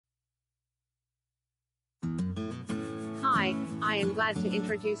Hi, I am glad to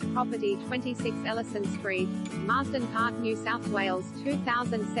introduce property 26 Ellison Street, Marsden Park, New South Wales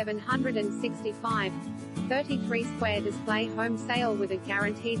 2765. 33 square display home sale with a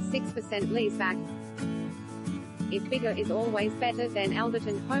guaranteed 6% leaseback. If bigger is always better, then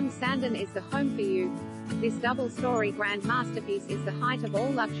Elderton Home Sandon is the home for you. This double-story grand masterpiece is the height of all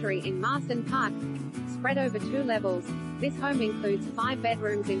luxury in Marsden Park. Spread over 2 levels, this home includes 5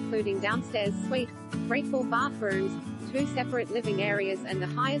 bedrooms including downstairs suite, 3 full bathrooms, 2 separate living areas and the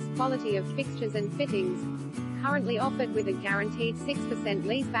highest quality of fixtures and fittings. Currently offered with a guaranteed 6%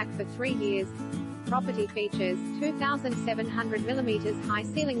 leaseback for 3 years. Property features 2,700mm high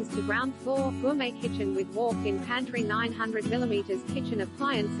ceilings to ground floor, gourmet kitchen with walk-in pantry, 900mm kitchen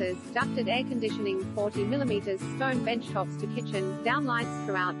appliances, ducted air conditioning, 40mm stone bench tops to kitchen, downlights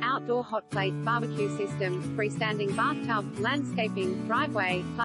throughout, outdoor hot plate barbecue system, freestanding bathtub, landscaping, driveway,